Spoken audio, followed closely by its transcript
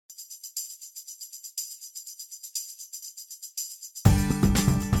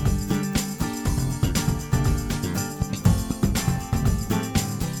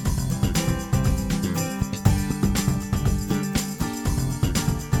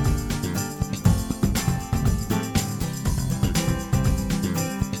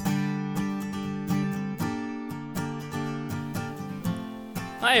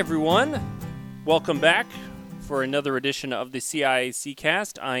Hi, everyone. Welcome back for another edition of the CIAC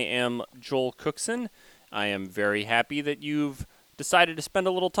Cast. I am Joel Cookson. I am very happy that you've decided to spend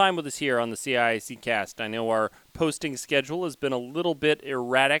a little time with us here on the CIAC Cast. I know our posting schedule has been a little bit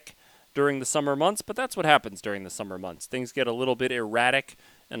erratic during the summer months, but that's what happens during the summer months. Things get a little bit erratic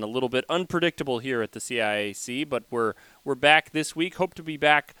and a little bit unpredictable here at the CIAC, but we're back this week. Hope to be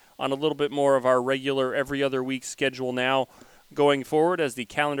back on a little bit more of our regular every other week schedule now going forward, as the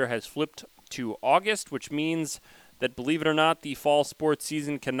calendar has flipped to August, which means that, believe it or not, the fall sports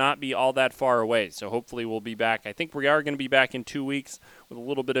season cannot be all that far away. So hopefully we'll be back. I think we are going to be back in 2 weeks with a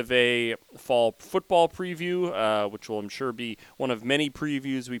little bit of a fall football preview, which will, I'm sure, be one of many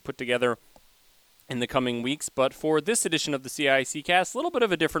previews we put together in the coming weeks. But for this edition of the CIAC Cast, a little bit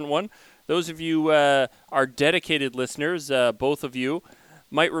of a different one. Those of you are dedicated listeners, both of you,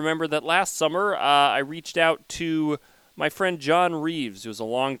 might remember that last summer I reached out to my friend John Reeves, who's a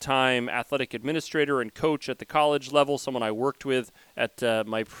longtime athletic administrator and coach at the college level, someone I worked with at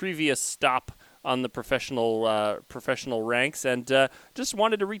my previous stop on the professional ranks, and just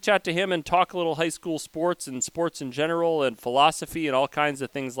wanted to reach out to him and talk a little high school sports and sports in general and philosophy and all kinds of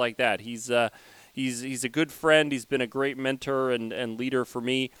things like that. He's a good friend. He's been a great mentor and leader for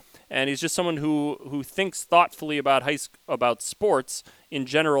me. And he's just someone who thinks thoughtfully about sports in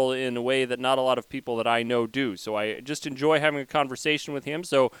general in a way that not a lot of people that I know do. So I just enjoy having a conversation with him.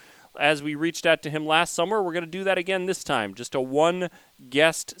 So as we reached out to him last summer, we're going to do that again this time. Just a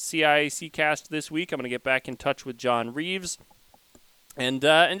one-guest CIAC Cast this week. I'm going to get back in touch with John Reeves and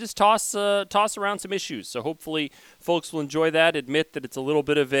just toss around some issues. So hopefully folks will enjoy that. Admit that it's a little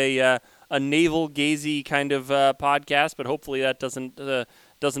bit of a navel-gazy kind of podcast, but hopefully that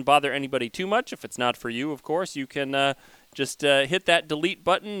doesn't bother anybody too much. If it's not for you, of course, you can just hit that delete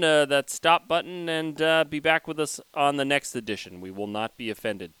button, that stop button, and be back with us on the next edition. We will not be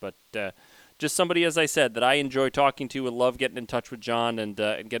offended, but just somebody, as I said, that I enjoy talking to and love getting in touch with John and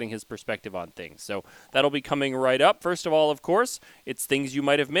getting his perspective on things. So that'll be coming right up. First of all, of course, it's things you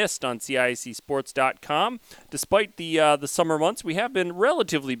might have missed on CIACsports.com. Despite the summer months, we have been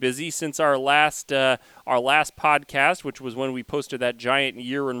relatively busy since our last podcast, which was when we posted that giant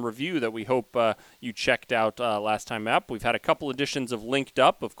year in review that we hope you checked out last time up. We've had a couple editions of Linked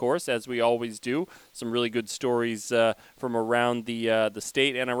Up, of course, as we always do. Some really good stories from around the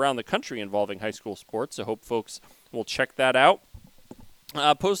state and around the country involving high school sports, so hope folks will check that out.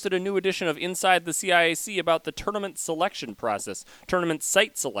 Posted a new edition of Inside the CIAC about the tournament site selection process,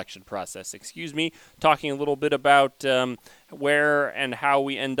 talking a little bit about where and how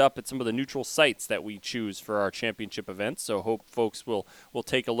we end up at some of the neutral sites that we choose for our championship events. So hope folks will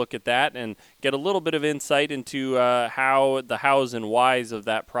take a look at that and get a little bit of insight into how the hows and whys of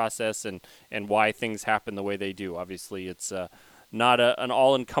that process and why things happen the way they do. Obviously, it's not an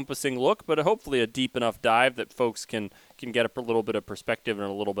all-encompassing look, but hopefully a deep enough dive that folks can get a little bit of perspective and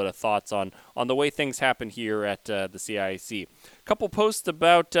a little bit of thoughts on the way things happen here at the CIAC. A couple posts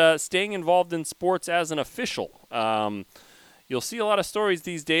about staying involved in sports as an official. You'll see a lot of stories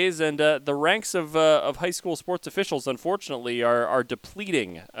these days, and the ranks of high school sports officials, unfortunately, are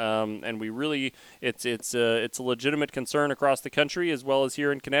depleting. And we really, it's a legitimate concern across the country as well as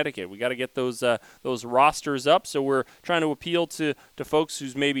here in Connecticut. We got to get those rosters up. So we're trying to appeal to folks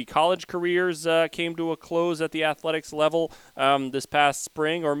whose maybe college careers came to a close at the athletics level this past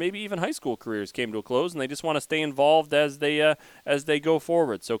spring, or maybe even high school careers came to a close, and they just want to stay involved as they go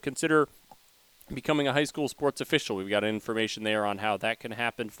forward. So consider becoming a high school sports official. We've got information there on how that can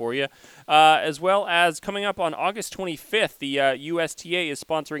happen for you. As well as coming up on August 25th, the USTA is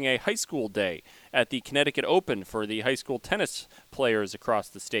sponsoring a high school day at the Connecticut Open for the high school tennis players across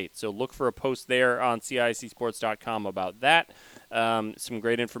the state. So look for a post there on CIACsports.com about that. Some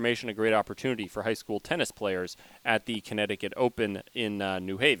great information, a great opportunity for high school tennis players at the Connecticut Open in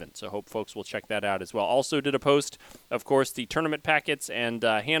New Haven. So hope folks will check that out as well. Also did a post, of course, the tournament packets and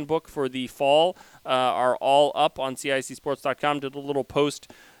handbook for the fall are all up on CIACsports.com. Did a little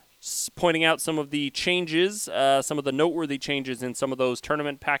post pointing out some of the changes, some of the noteworthy changes in some of those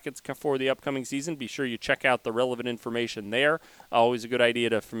tournament packets for the upcoming season. Be sure you check out the relevant information there. Always a good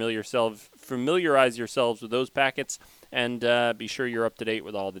idea to familiarize yourselves with those packets, and be sure you're up to date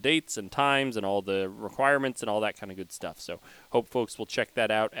with all the dates and times and all the requirements and all that kind of good stuff. So hope folks will check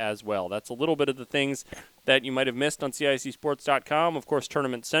that out as well. That's a little bit of the things that you might have missed on CIACsports.com. Of course,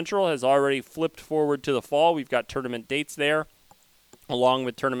 Tournament Central has already flipped forward to the fall. We've got tournament dates there, along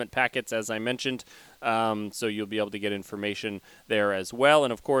with tournament packets, as I mentioned. So you'll be able to get information there as well.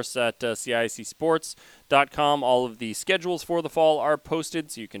 And, of course, at CIACsports.com, all of the schedules for the fall are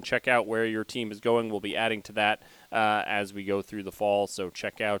posted, so you can check out where your team is going. We'll be adding to that as we go through the fall. So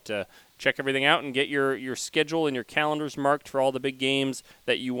check everything out and get your schedule and your calendars marked for all the big games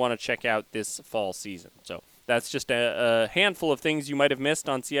that you want to check out this fall season. So that's just a handful of things you might have missed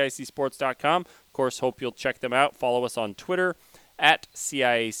on CIACsports.com. Of course, hope you'll check them out. Follow us on Twitter at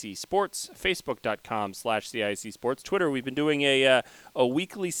CIAC Sports, Facebook.com/CIAC Sports. Twitter, we've been doing a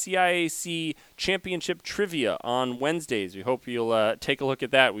weekly CIAC championship trivia on Wednesdays. We hope you'll take a look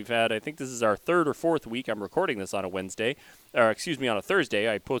at that. We've had, I think this is our third or fourth week. I'm recording this on a Wednesday. On a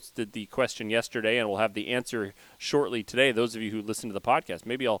Thursday. I posted the question yesterday, and we'll have the answer shortly today. Those of you who listen to the podcast,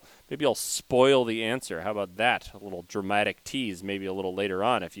 maybe I'll spoil the answer. How about that? A little dramatic tease, maybe a little later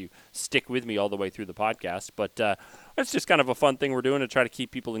on, if you stick with me all the way through the podcast. But it's just kind of a fun thing we're doing to try to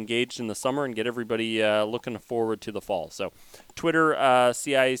keep people engaged in the summer and get everybody looking forward to the fall. So, Twitter,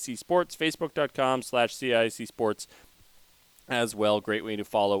 CIAC Sports, Facebook.com/CIAC Sports as well. Great way to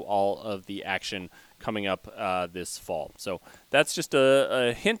follow all of the action coming up this fall. So that's just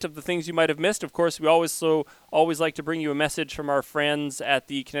a hint of the things you might have missed. Of course, we always like to bring you a message from our friends at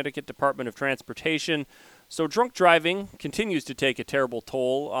the Connecticut Department of Transportation. So drunk driving continues to take a terrible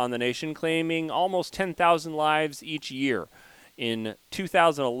toll on the nation, claiming almost 10,000 lives each year. In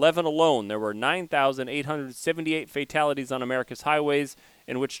 2011 alone, there were 9,878 fatalities on America's highways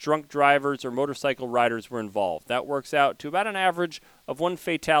in which drunk drivers or motorcycle riders were involved. That works out to about an average of one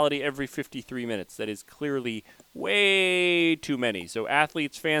fatality every 53 minutes. That is clearly way too many. So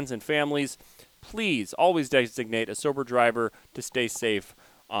athletes, fans, and families, please always designate a sober driver to stay safe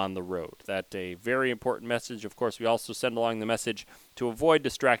on the road. That's a very important message. Of course, we also send along the message to avoid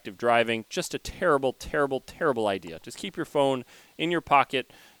distracted driving. Just a terrible, terrible, terrible idea. Just keep your phone in your pocket.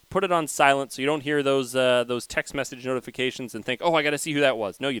 Put it on silent so you don't hear those text message notifications and think, oh, I got to see who that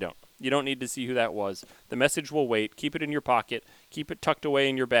was. No, you don't. You don't need to see who that was. The message will wait. Keep it in your pocket. Keep it tucked away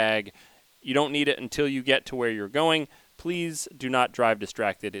in your bag. You don't need it until you get to where you're going. Please do not drive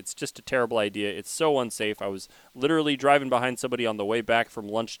distracted. It's just a terrible idea. It's so unsafe. I was literally driving behind somebody on the way back from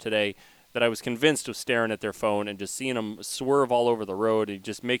lunch today that I was convinced was staring at their phone, and just seeing them swerve all over the road, it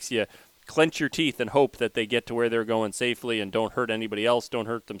just makes you clench your teeth and hope that they get to where they're going safely and don't hurt anybody else, don't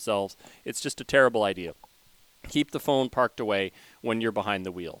hurt themselves. It's just a terrible idea. Keep the phone parked away when you're behind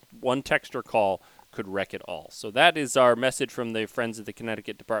the wheel. One text or call could wreck it all. So that is our message from the friends of the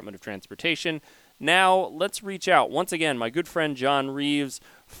Connecticut Department of Transportation. Now, let's reach out. Once again, my good friend John Reeves,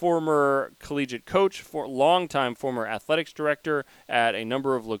 former collegiate coach, longtime former athletics director at a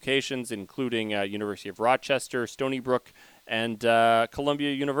number of locations, including University of Rochester, Stony Brook, and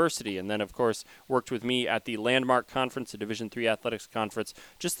Columbia University. And then, of course, worked with me at the Landmark Conference, the Division III Athletics Conference.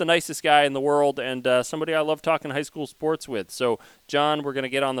 Just the nicest guy in the world, and somebody I love talking high school sports with. So, John, we're going to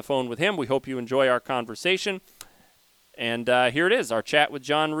get on the phone with him. We hope you enjoy our conversation. And here it is, our chat with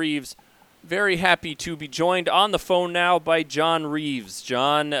John Reeves. Very happy to be joined on the phone now by John Reeves.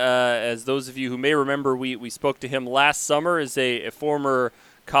 John, as those of you who may remember, we spoke to him last summer, as a former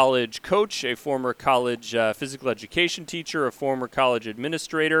college coach, a former college physical education teacher, a former college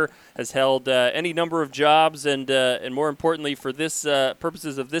administrator, has held any number of jobs, and more importantly for this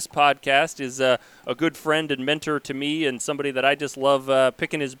purposes of this podcast, is a good friend and mentor to me, and somebody that I just love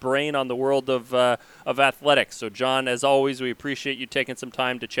picking his brain on the world of athletics. So, John, as always, we appreciate you taking some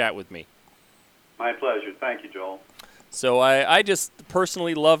time to chat with me. My pleasure. Thank you, Joel. So I just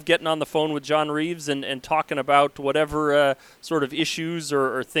personally love getting on the phone with John Reeves and talking about whatever sort of issues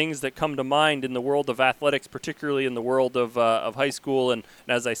or things that come to mind in the world of athletics, particularly in the world of high school. And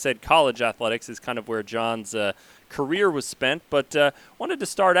as I said, college athletics is kind of where John's career was spent. But wanted to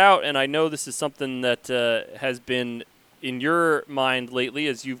start out, and I know this is something that has been in your mind lately,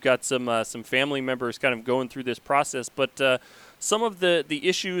 as you've got some family members kind of going through this process. But some of the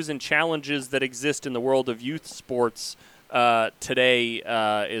issues and challenges that exist in the world of youth sports today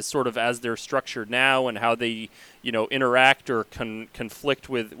is sort of as they're structured now, and how they interact or conflict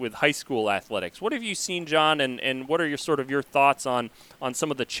with high school athletics. What have you seen, John, and what are your thoughts on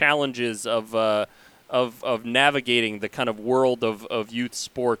some of the challenges of navigating the kind of world of youth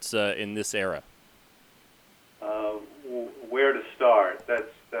sports in this era? Where to start?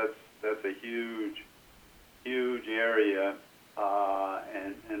 That's a huge area.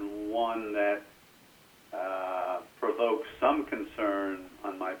 And one that provokes some concern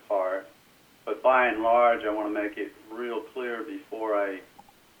on my part. But by and large, I want to make it real clear before I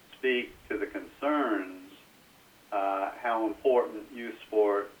speak to the concerns, how important youth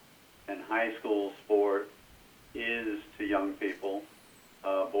sport and high school sport is to young people.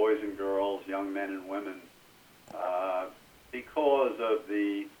 boys and girls, young men and women, because of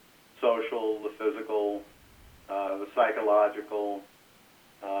the social, the physical, the psychological,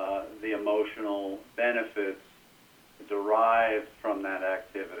 the emotional benefits derived from that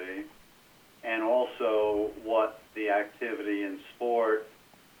activity, and also what the activity in sport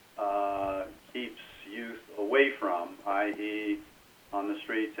keeps youth away from, i.e., on the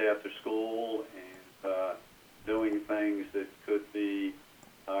streets after school and doing things that could be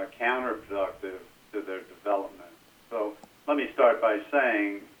counterproductive to their development. So let me start by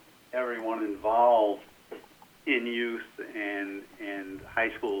saying everyone involved in youth and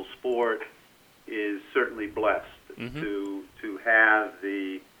high school sport is certainly blessed to have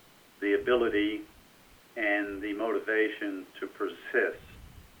the ability and the motivation to persist.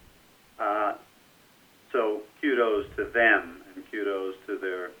 So kudos to them and kudos to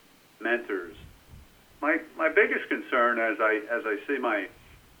their mentors. My biggest concern as I see my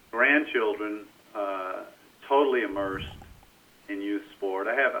grandchildren totally immersed in youth sport.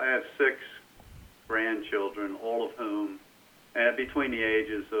 I have 6 grandchildren, all of whom between the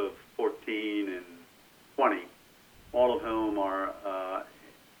ages of 14 and 20, all of whom are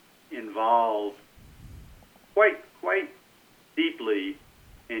involved quite deeply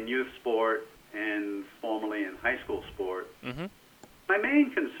in youth sport and formerly in high school sport. Mm-hmm. My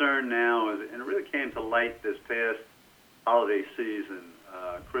main concern now is, and it really came to light this past holiday season,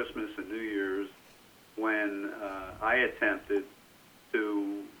 Christmas and New Year's, when I attempted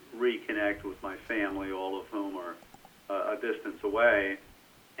to reconnect with my family, all of whom are a distance away,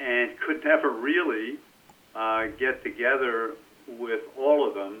 and could never really get together with all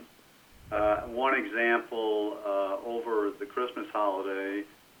of them. One example, over the Christmas holiday,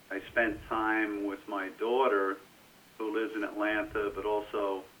 I spent time with my daughter, who lives in Atlanta, but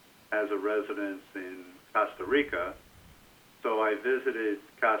also has a residence in Costa Rica. So I visited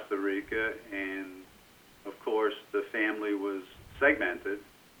Costa Rica, and of course the family was segmented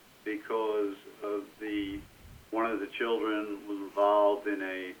because of one of the children was involved in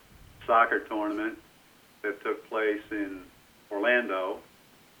a soccer tournament that took place in Orlando.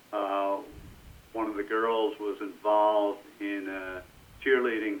 One of the girls was involved in a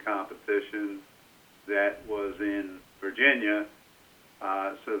cheerleading competition that was in Virginia.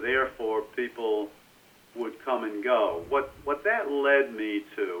 So therefore, people would come and go. What that led me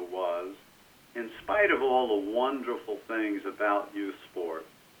to was, in spite of all the wonderful things about youth sport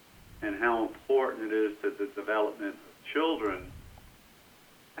and how important it is to the development of children,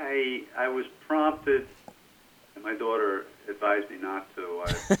 I was prompted, and my daughter advised me not to.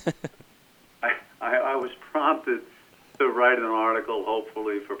 I was prompted to write an article,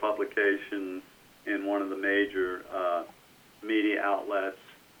 hopefully for publication in one of the major media outlets,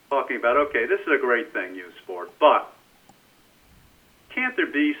 talking about, okay, this is a great thing, youth sport, but can't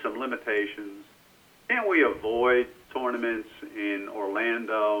there be some limitations? Can't we avoid tournaments in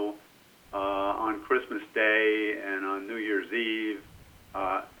Orlando on Christmas Day and on New Year's Eve?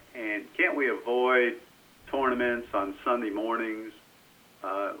 And can't we avoid tournaments on Sunday mornings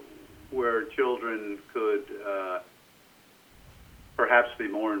where children could perhaps be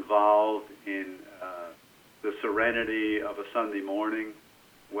more involved in the serenity of a Sunday morning,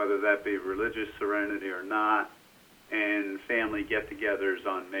 whether that be religious serenity or not, and family get-togethers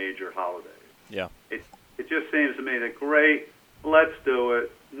on major holidays? Yeah. It just seems to me that, great, let's do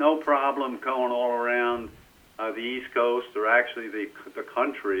it. No problem going all around the East Coast, or actually the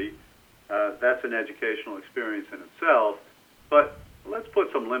country. That's an educational experience in itself. But let's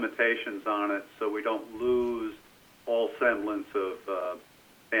put some limitations on it so we don't lose all semblance of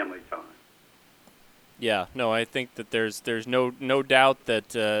family time. Yeah, no, I think that there's no doubt that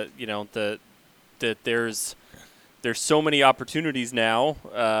that there's so many opportunities now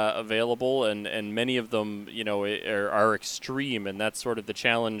available, and many of them are extreme, and that's sort of the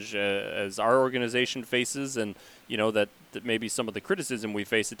challenge as our organization faces, and that maybe some of the criticism we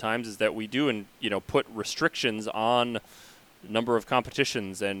face at times is that we do and put restrictions on number of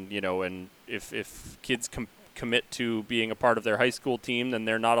competitions, and and if kids commit to being a part of their high school team, then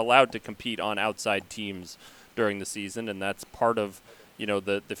they're not allowed to compete on outside teams during the season, and that's part of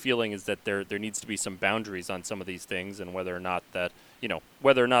the feeling is that there needs to be some boundaries on some of these things, and whether or not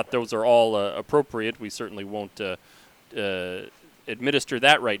those are all appropriate, we certainly won't administer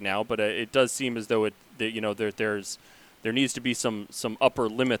that right now. But it does seem as though there needs to be some upper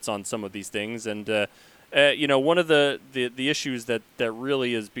limits on some of these things, and one of the issues that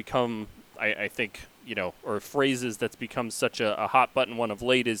really has become, I think, or phrases that's become such a hot button one of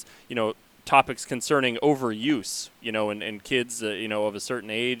late is, topics concerning overuse, and kids, of a certain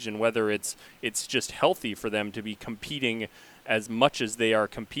age, and whether it's just healthy for them to be competing as much as they are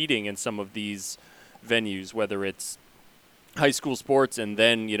competing in some of these venues, whether it's high school sports and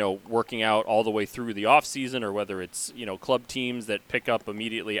then, working out all the way through the off season, or whether it's, club teams that pick up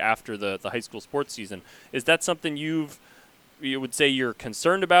immediately after the high school sports season. Is that something you would say you're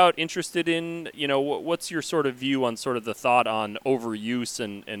concerned about, interested in? What's your sort of view on sort of the thought on overuse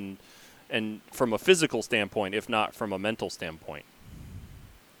and from a physical standpoint, if not from a mental standpoint?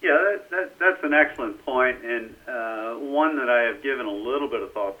 Yeah, that's an excellent point, and one that I have given a little bit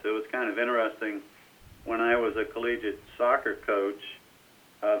of thought to. It's kind of interesting. When I was a collegiate soccer coach,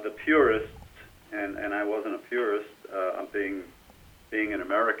 the purists, and I wasn't a purist, I'm being an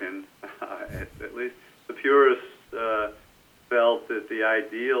American, at least, the purists felt that the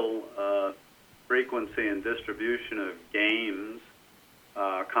ideal frequency and distribution of games,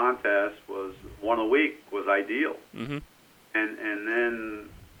 contests, was one a week was ideal. Mm-hmm. And then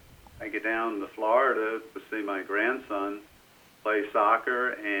I get down to Florida to see my grandson play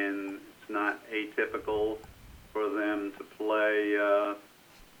soccer, and it's not atypical for them to play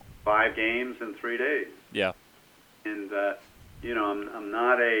 5 games in 3 days. Yeah. And I'm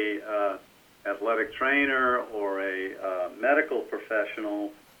not a athletic trainer or a medical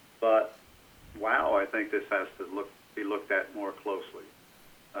professional, but wow, I think this has to be looked at more closely.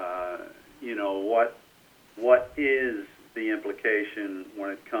 What is the implication when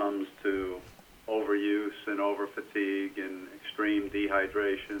it comes to overuse and overfatigue and extreme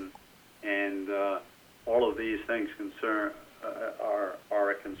dehydration, and all of these things are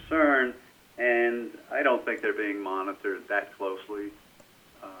a concern, and I don't think they're being monitored that closely.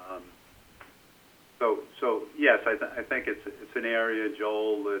 So yes, I think it's an area,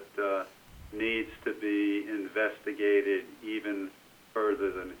 Joel, that needs to be investigated even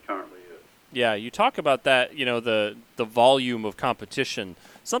further than it currently is. Yeah, you talk about that, the volume of competition,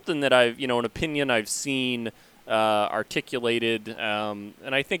 something that an opinion I've seen articulated, and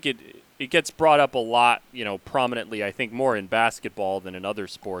I think it gets brought up a lot, prominently, I think more in basketball than in other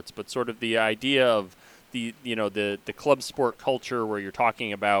sports, but sort of the idea of the club sport culture where you're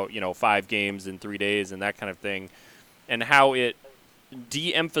talking about, 5 games in 3 days and that kind of thing, and how it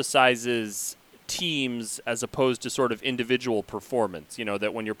de-emphasizes teams as opposed to sort of individual performance.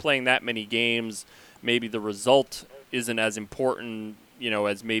 That when you're playing that many games, maybe the result isn't as important,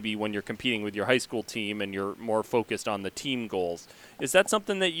 as maybe when you're competing with your high school team and you're more focused on the team goals. Is that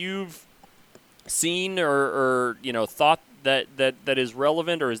something that you've seen or thought that is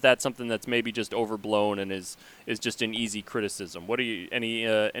relevant, or is that something that's maybe just overblown and is just an easy criticism? What are you any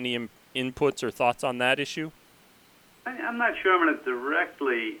inputs or thoughts on that issue? I'm not sure I'm going to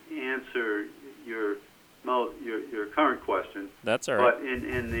directly answer your current question. That's all right. But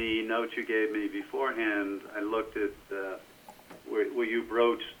in the notes you gave me beforehand, I looked at where you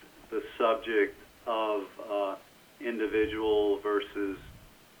broached the subject of individual versus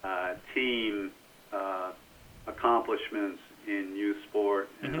team accomplishments in youth sport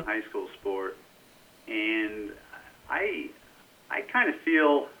and Mm-hmm. high school sport, and I kind of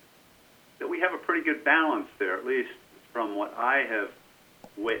feel that we have a pretty good balance there, at least from what I have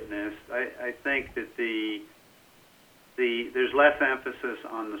witnessed. I think that there's less emphasis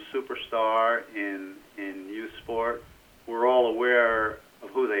on the superstar in youth sport. We're all aware of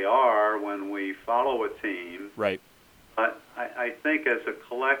who they are when we follow a team. Right. But I think as a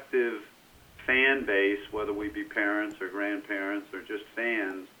collective fan base, whether we be parents or grandparents or just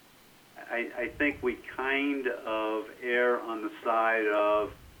fans, I think we kind of err on the side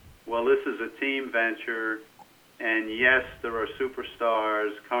of, well, this is a team venture, and yes, there are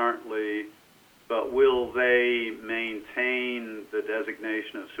superstars currently, but will they maintain the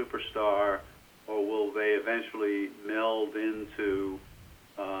designation of superstar, or will they eventually meld into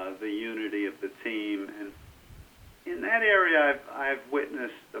the unity of the team? And in that area, I've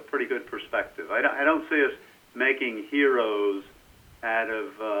witnessed a pretty good perspective. I don't see us making heroes out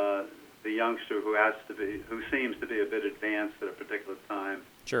of the youngster who seems to be a bit advanced at a particular time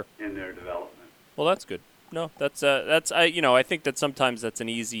Sure. in their development. Well, that's good. No, I think that sometimes it's an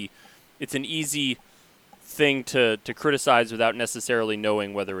easy thing to criticize without necessarily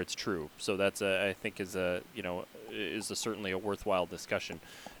knowing whether it's true. So that's I think is certainly a worthwhile discussion.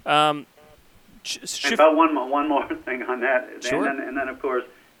 And about one more thing on that, Sure. and then of course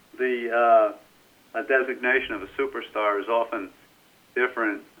the designation of a superstar is often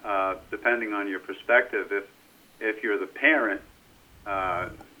different depending on your perspective. If you're the parent,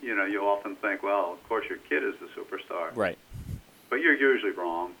 you often think, well, of course your kid is the superstar. Right. But you're usually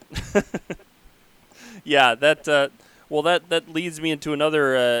wrong. Yeah, that leads me into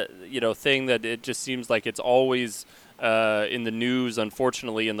another thing that it just seems like it's always in the news,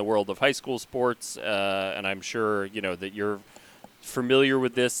 unfortunately, in the world of high school sports, and I'm sure that you're familiar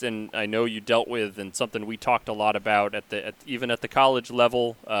with this, and I know you dealt with, and something we talked a lot about even at the college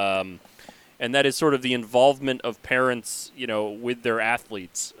level, and that is sort of the involvement of parents, with their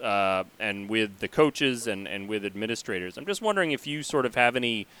athletes and with the coaches and with administrators. I'm just wondering if you sort of have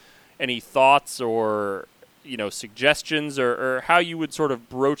any thoughts or suggestions or how you would sort of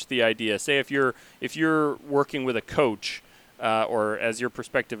broach the idea. Say if you're working with a coach or as your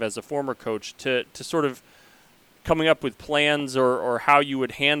perspective as a former coach to sort of coming up with plans or how you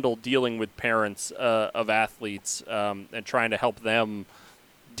would handle dealing with parents of athletes and trying to help them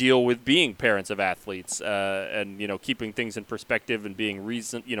deal with being parents of athletes and keeping things in perspective and being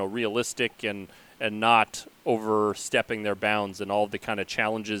realistic and not overstepping their bounds and all the kind of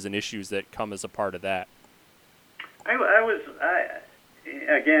challenges and issues that come as a part of that.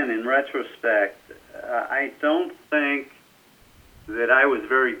 Again, in retrospect, I don't think that I was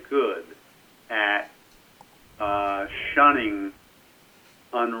very good at shunning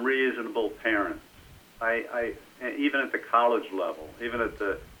unreasonable parents. I even at the college level, even at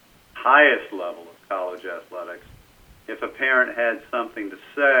the highest level of college athletics, if a parent had something to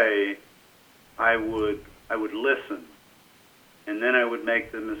say, I would listen, and then I would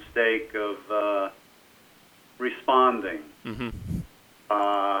make the mistake of responding. Mm-hmm.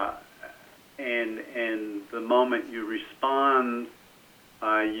 And the moment you respond,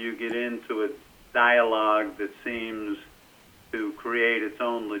 you get into a dialogue that seems to create its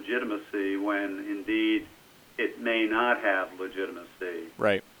own legitimacy when indeed it may not have legitimacy.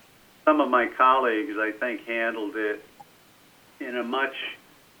 Right. Some of my colleagues, I think, handled it in a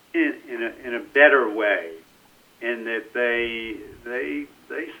better way, in that they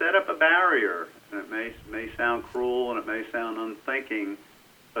set up a barrier, and it may sound cruel and it may sound unthinking,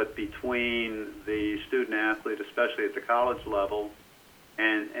 but between the student athlete, especially at the college level,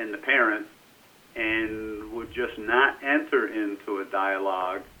 and the parent, and would just not enter into a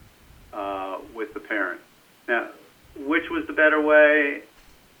dialogue with the parent. Now, which was the better way?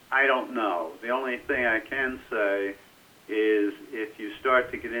 I don't know. The only thing I can say is if you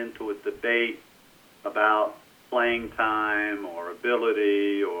start to get into a debate about playing time or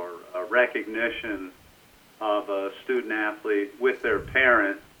ability or a recognition of a student athlete with their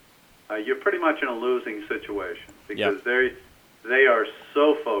parent, you're pretty much in a losing situation because they are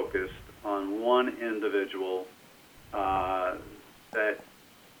so focused on one individual that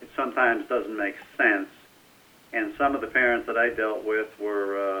it sometimes doesn't make sense. And some of the parents that I dealt with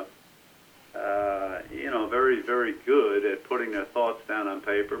were, very, very good at putting their thoughts down on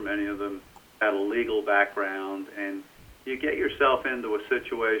paper. Many of them had a legal background, and you get yourself into a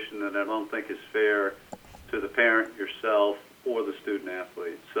situation that I don't think is fair to the parent, yourself, or the student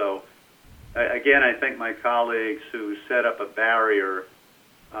athlete. So, again, I think my colleagues who set up a barrier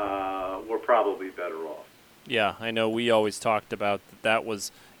were probably better off. Yeah, I know we always talked about that was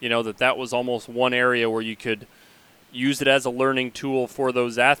almost one area where you could use it as a learning tool for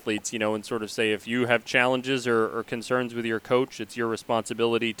those athletes, and sort of say if you have challenges or concerns with your coach, it's your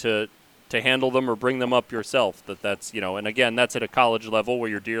responsibility to handle them or bring them up yourself. That's and again, that's at a college level where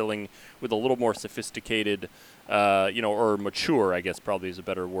you're dealing with a little more sophisticated, or mature, I guess probably is a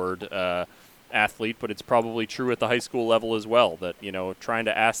better word, athlete, but it's probably true at the high school level as well, that, trying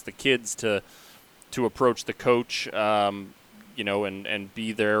to ask the kids to approach the coach, and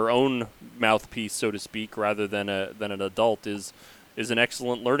be their own mouthpiece, so to speak, rather than an adult is an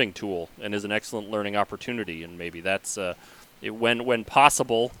excellent learning tool and is an excellent learning opportunity. And maybe that's when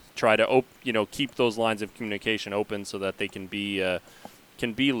possible, try to keep those lines of communication open so that they can be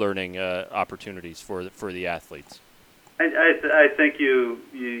learning opportunities for the athletes. I think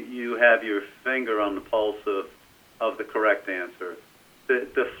you have your finger on the pulse of the correct answer.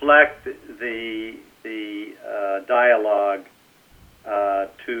 Deflect the dialogue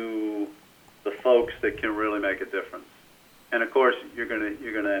to the folks that can really make a difference. And of course, you're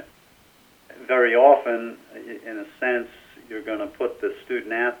gonna very often, in a sense, you're gonna put the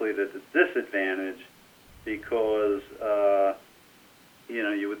student athlete at a disadvantage because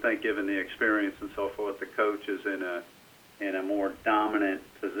you would think, given the experience and so forth, the coach is in a more dominant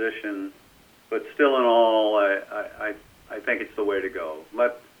position. But still, in all, I think it's the way to go.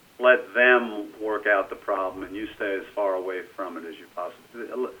 Let them work out the problem, and you stay as far away from it as you possibly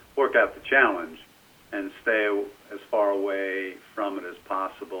work out the challenge, and stay as far away from it as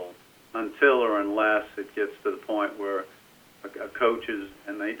possible until or unless it gets to the point where a coach is,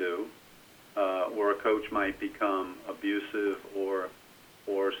 and they do, where a coach might become abusive or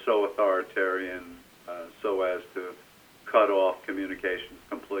so authoritarian so as to cut off communications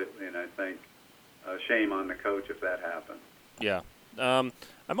completely. And I think shame on the coach if that happens. Yeah.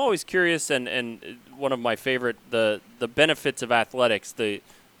 I'm always curious, and one of my favorite the benefits of athletics, the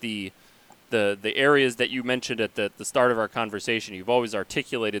areas that you mentioned at the start of our conversation. You've always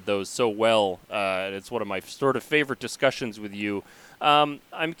articulated those so well, and it's one of my sort of favorite discussions with you.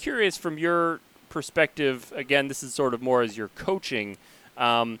 I'm curious from your perspective. Again, this is sort of more as you're coaching.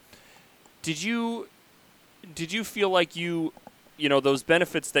 Did you feel like those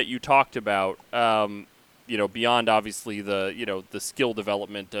benefits that you talked about, beyond obviously the skill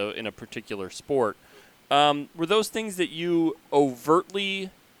development in a particular sport, were those things that you overtly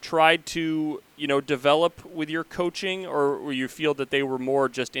tried to develop with your coaching, or you feel that they were more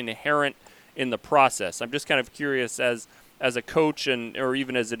just inherent in the process? I'm just kind of curious as a coach or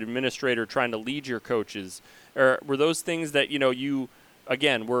even as an administrator trying to lead your coaches, were those things that you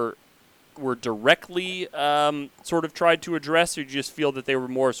again were directly sort of tried to address, or you just feel that they were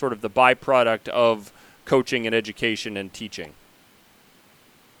more sort of the byproduct of coaching and education and teaching?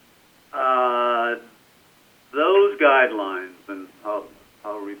 Those guidelines, and I'll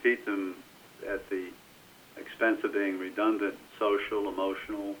repeat them at the expense of being redundant: social,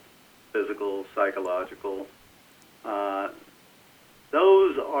 emotional, physical, psychological.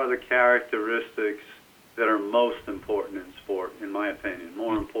 Those are the characteristics that are most important in sport, in my opinion,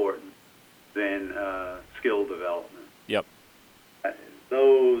 more important than skill development. Yep.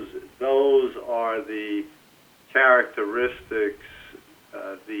 Those are the characteristics,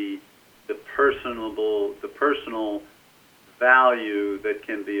 the personal value that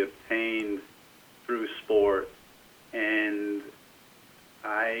can be obtained through sport, and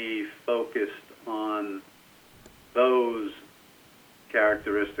I focused on those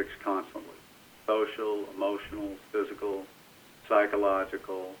characteristics constantly: social, emotional, physical,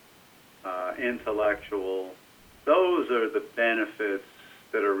 psychological, intellectual. Those are the benefits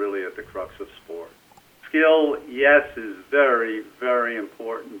that are really at the crux of sport. Skill, yes, is very, very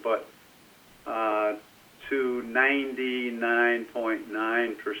important, but to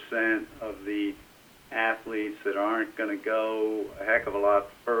 99.9% of the athletes that aren't going to go a heck of a lot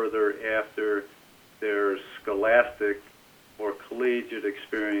further after their scholastic or collegiate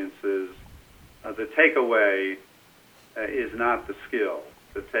experiences, the takeaway is not the skill.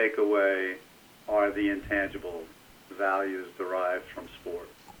 The takeaway are the intangible values derived from sport.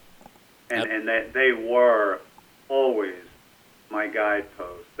 And that they were always my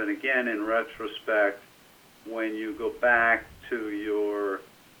guideposts. And again, in retrospect, when you go back to your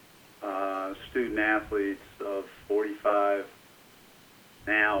student athletes of 45,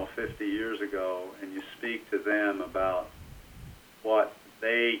 now 50 years ago, and you speak to them about what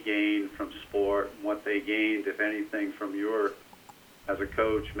they gained from sport, and what they gained, if anything, from your, as a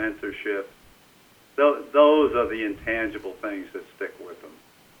coach, mentorship, those are the intangible things that stick with them.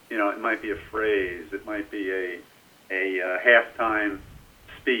 It might be a phrase, it might be a halftime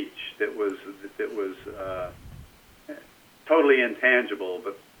speech that was totally intangible,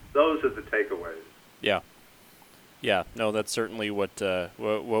 but those are the takeaways. Yeah, no, that's certainly what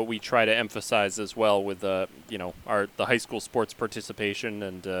we try to emphasize as well with the high school sports participation,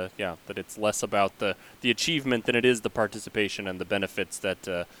 and that it's less about the achievement than it is the participation and the benefits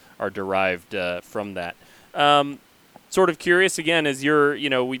that are derived from that. Sort of curious again, as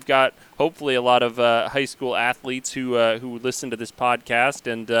we've got hopefully a lot of high school athletes who listen to this podcast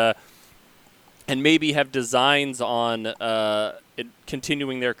and maybe have designs on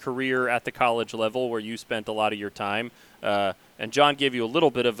continuing their career at the college level where you spent a lot of your time. And John gave you a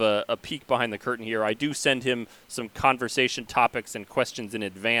little bit of a peek behind the curtain here. I do send him some conversation topics and questions in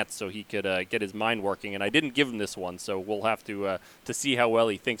advance so he could get his mind working. And I didn't give him this one, so we'll have to see how well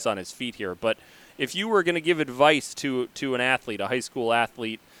he thinks on his feet here. But if you were going to give advice to an athlete, a high school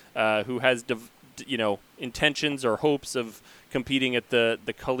athlete who has intentions or hopes of competing at the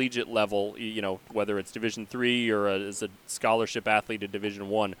collegiate level, whether it's Division III or as a scholarship athlete at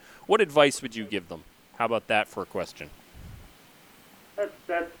Division I, what advice would you give them? How about that for a question?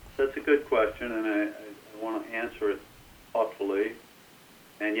 That's a good question, and I want to answer it thoughtfully.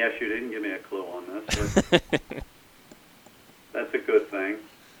 And yes, you didn't give me a clue on this, but that's a good thing.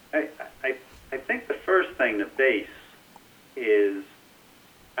 I think the first thing to base is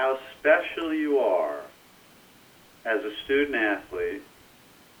how special you are as a student athlete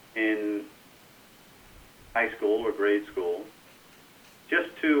in high school or grade school, just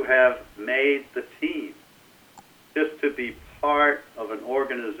to have made the team, just to be part of an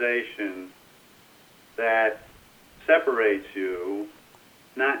organization that separates you,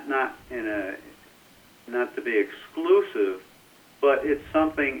 not to be exclusive, but it's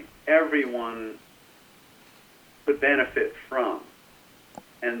something everyone could benefit from.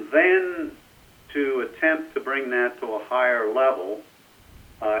 And then to attempt to bring that to a higher level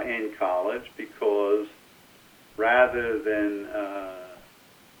in college, because rather than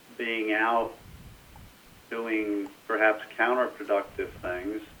being out doing perhaps counterproductive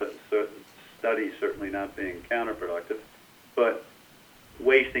things, but studies certainly not being counterproductive, but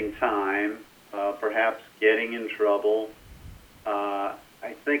wasting time, perhaps getting in trouble,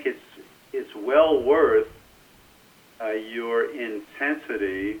 I think it's well worth your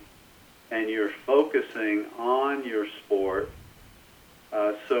intensity and your focusing on your sport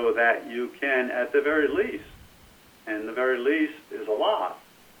so that you can, at the very least, and the very least is a lot,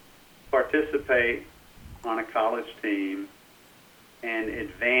 participate on a college team and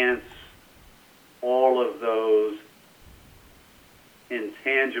advance all of those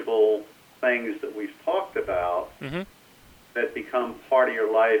intangible things that we've talked about that become part of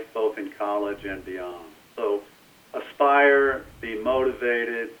your life both in college and beyond. So aspire, be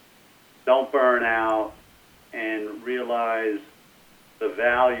motivated, don't burn out, and realize the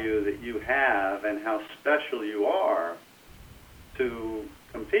value that you have and how special you are to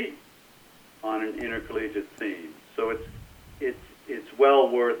compete on an intercollegiate team. So it's well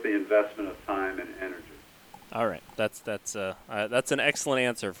worth the investment of time and energy. All right, that's an excellent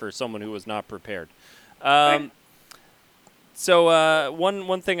answer for someone who was not prepared. So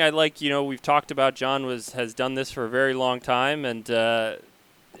one thing I like, we've talked about, John has done this for a very long time, and I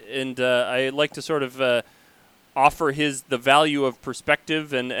like to sort of offer the value of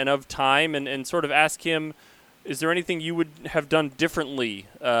perspective and of time, and sort of ask him, is there anything you would have done differently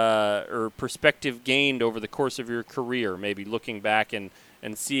or perspective gained over the course of your career, maybe looking back and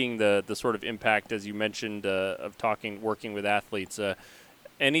seeing the sort of impact, as you mentioned, of working with athletes?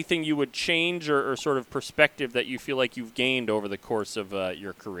 Anything you would change or sort of perspective that you feel like you've gained over the course of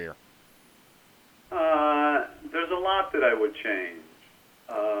your career? There's a lot that I would change.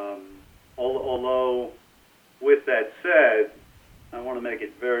 Although, with that said, I want to make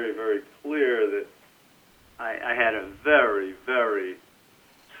it very, very clear that I had a very, very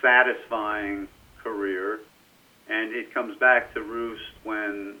satisfying career, and it comes back to roost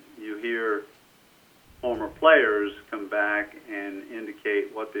when you hear former players come back and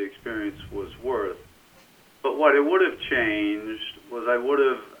indicate what the experience was worth. But what it would have changed was I would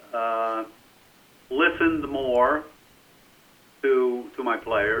have listened more to my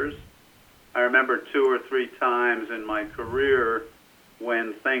players. I remember 2 or 3 times in my career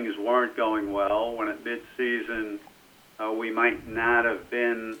when things weren't going well, when at mid-season we might not have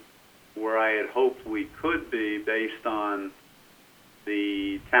been where I had hoped we could be based on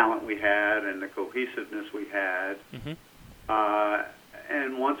the talent we had and the cohesiveness we had.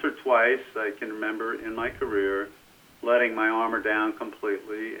 And once or twice, I can remember in my career letting my armor down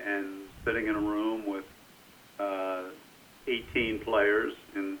completely and sitting in a room with 18 players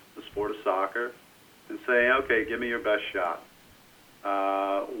in the sport of soccer and saying, okay, give me your best shot.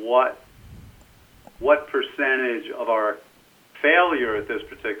 What percentage of our failure at this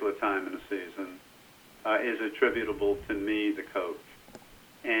particular time in the season is attributable to me, the coach?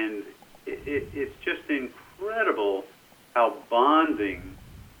 And it's just incredible how bonding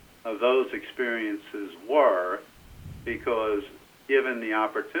those experiences were, because given the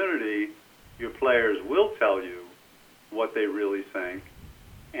opportunity, your players will tell you what they really think.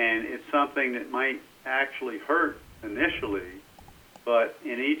 And it's something that might actually hurt initially, but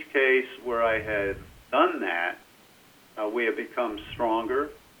in each case where I had done that, we have become stronger,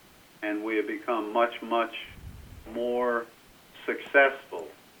 and we have become much, much more successful.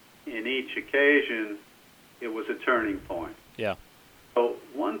 In each occasion, it was a turning point. Yeah. So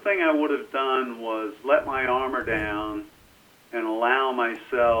one thing I would have done was let my armor down and allow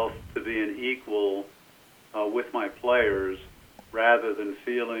myself to be an equal with my players, rather than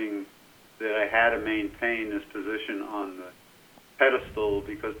feeling that I had to maintain this position on the pedestal,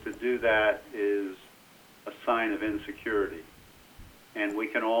 because to do that is a sign of insecurity, and we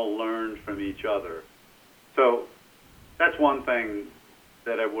can all learn from each other. So that's one thing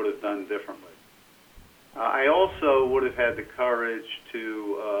that I would have done differently. I also would have had the courage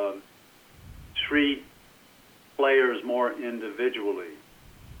to treat players more individually,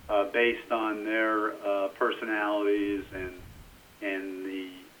 based on their personalities and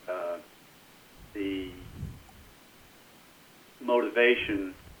the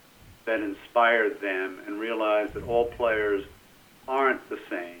motivation that inspired them, and realize that all players aren't the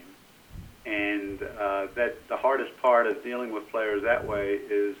same, and that the hardest part of dealing with players that way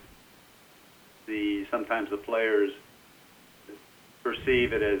is sometimes the players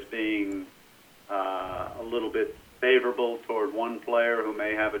perceive it as being a little bit favorable toward one player who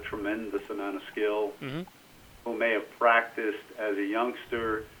may have a tremendous amount of skill, who may have practiced as a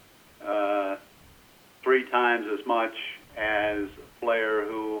youngster 3 times as much as a player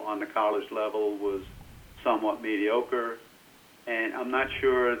who on the college level was somewhat mediocre. And I'm not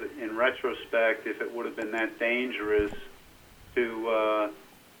sure that in retrospect if it would have been that dangerous to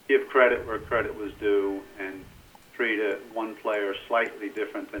give credit where credit was due and treat one player slightly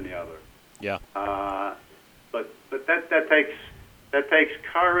different than the other. Yeah. But that takes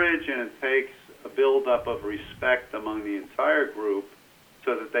courage, and it takes a buildup of respect among the entire group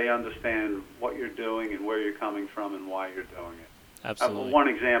so that they understand what you're doing and where you're coming from and why you're doing it. Absolutely. One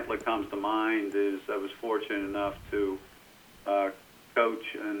example that comes to mind is I was fortunate enough to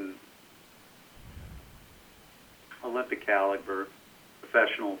coach an Olympic caliber,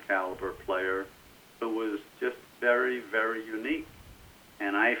 professional caliber player who was just very, very unique.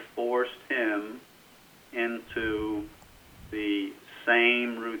 And I forced him into the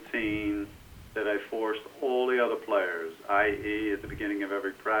same routine that I forced all the other players, i.e. at the beginning of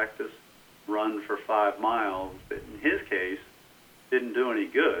every practice, run for 5 miles. That in his case didn't do any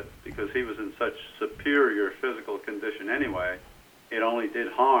good because he was in such superior physical condition anyway. It only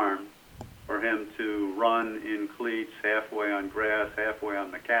did harm for him to run in cleats, halfway on grass, halfway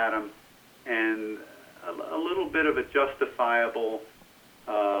on macadam, and a little bit of a justifiable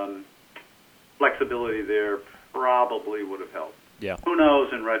flexibility there probably would have helped. Yeah. Who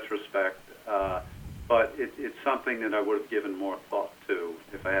knows in retrospect, but it's something that I would have given more thought to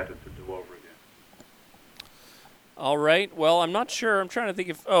if I had it to do over again. All right. Well, I'm not sure. I'm trying to think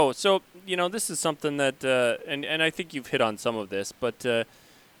if. So this is something that, and I think you've hit on some of this, but the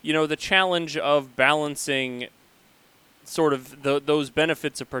challenge of balancing sort of those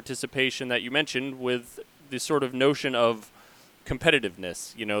benefits of participation that you mentioned with the sort of notion of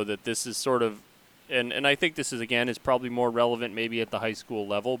competitiveness. That this is sort of, and I think this is probably more relevant maybe at the high school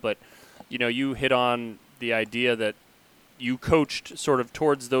level, but you hit on the idea that you coached sort of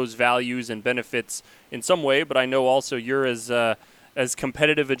towards those values and benefits in some way, but I know also you're as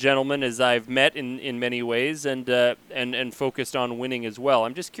competitive a gentleman as I've met in many ways, and focused on winning as well.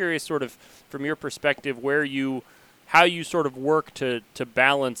 I'm just curious, sort of from your perspective, how you sort of work to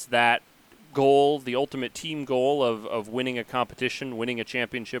balance that goal, the ultimate team goal of winning a competition, winning a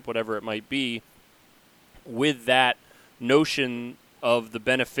championship, whatever it might be, with that notion of the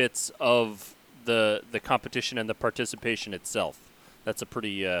benefits of the competition and the participation itself. That's a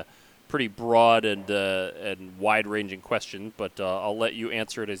pretty broad and wide-ranging question, but I'll let you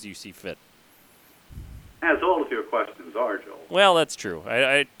answer it as you see fit. As all of your questions are, Joel. Well, that's true.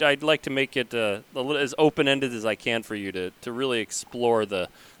 I'd like to make it a little as open-ended as I can for you to really explore the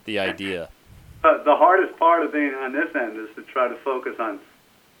idea. The hardest part of being on this end is to try to focus on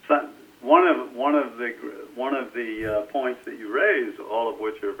one of the points that you raise, all of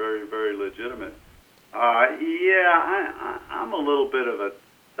which are very, very legitimate. I'm a little bit of a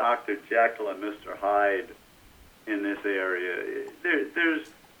Dr. Jekyll and Mr. Hyde in this area.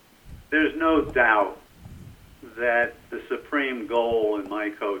 There's no doubt that the supreme goal in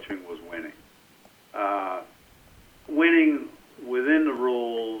my coaching was winning. Winning within the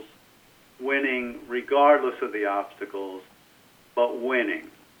rules, winning regardless of the obstacles, but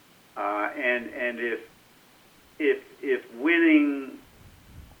winning. And if winning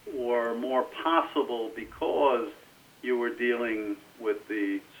were more possible because you were dealing with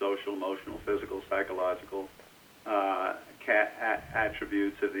the social, emotional, physical, psychological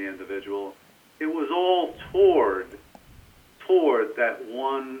attributes of the individual, it was all toward that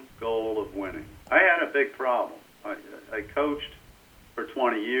one goal of winning. I had a big problem. I coached for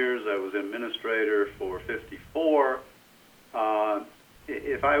 20 years. I was administrator for 54.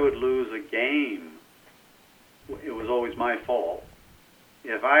 If I would lose a game, it was always my fault.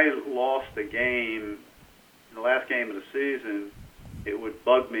 If I lost a game, the last game of the season, it would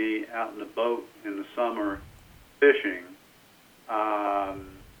bug me out in the boat in the summer fishing.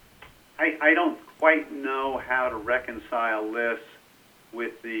 I don't quite know how to reconcile this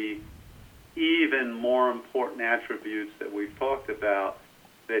with the even more important attributes that we've talked about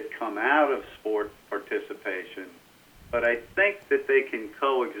that come out of sport participation. But I think that they can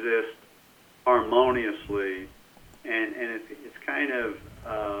coexist harmoniously, and it's kind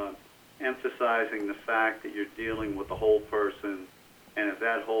of emphasizing the fact that you're dealing with the whole person, and if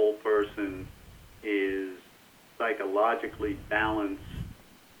that whole person is psychologically balanced,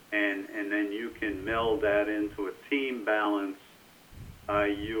 and then you can meld that into a team balance,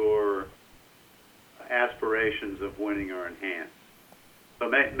 your aspirations of winning are enhanced. So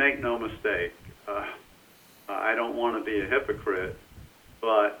make no mistake, I don't want to be a hypocrite,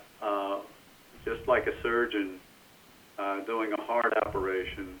 but just like a surgeon doing a heart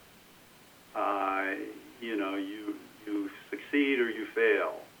operation, you succeed or you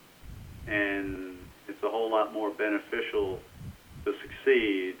fail, and it's a whole lot more beneficial to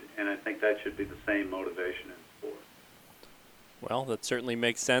succeed, and I think that should be the same motivation in sport. Well, that certainly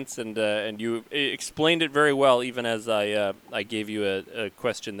makes sense, and you explained it very well, even as I gave you a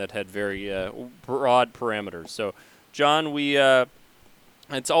question that had very broad parameters. So, John,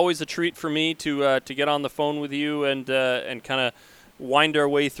 it's always a treat for me to get on the phone with you and kind of wind our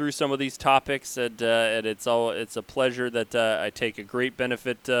way through some of these topics, and it's a pleasure that I take a great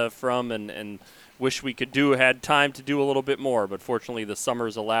benefit from, and wish we had time to do a little bit more, but fortunately the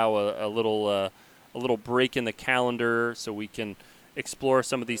summers allow a little break in the calendar so we can explore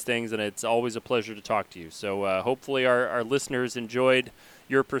some of these things, and it's always a pleasure to talk to you. So hopefully our listeners enjoyed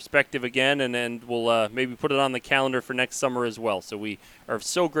your perspective again, and we'll maybe put it on the calendar for next summer as well. So we are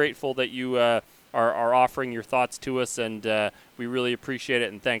so grateful that you are offering your thoughts to us, and we really appreciate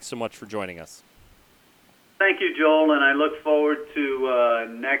it, and thanks so much for joining us. Thank you, Joel, and I look forward to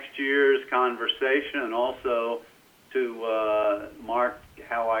next year's conversation, and also to mark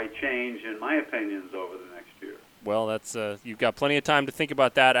how I change in my opinions over the next year. Well, that's you've got plenty of time to think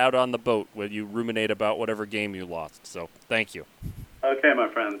about that out on the boat when you ruminate about whatever game you lost. So thank you. Okay, my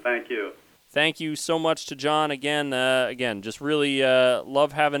friend. Thank you. Thank you so much to John again. Just really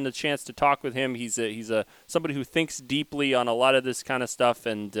love having the chance to talk with him. He's somebody who thinks deeply on a lot of this kind of stuff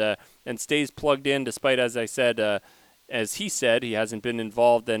and stays plugged in, despite, as I said, as he said, he hasn't been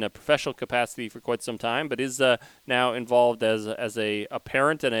involved in a professional capacity for quite some time, but is now involved as a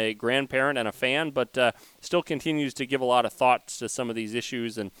parent and a grandparent and a fan, but still continues to give a lot of thought to some of these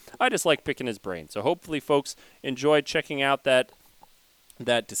issues. And I just like picking his brain. So hopefully, folks enjoyed checking out that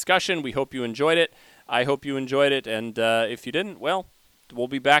discussion. We hope you enjoyed it. I hope you enjoyed it. And if you didn't, well, we'll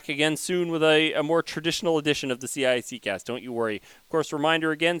be back again soon with a more traditional edition of the CIAC Cast. Don't you worry. Of course,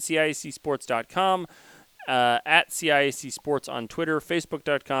 reminder again, CIACsports.com, at CIAC Sports on Twitter,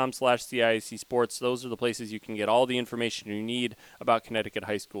 Facebook.com/CIAC Sports. Those are the places you can get all the information you need about Connecticut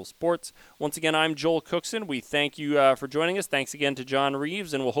high school sports. Once again, I'm Joel Cookson. We thank you for joining us. Thanks again to John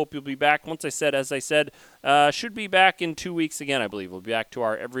Reeves, and we'll hope you'll be back. As I said, should be back in 2 weeks again, I believe. We'll be back to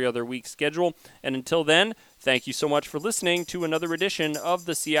our every other week schedule. And until then, thank you so much for listening to another edition of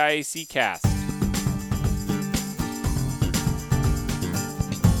the CIAC Cast.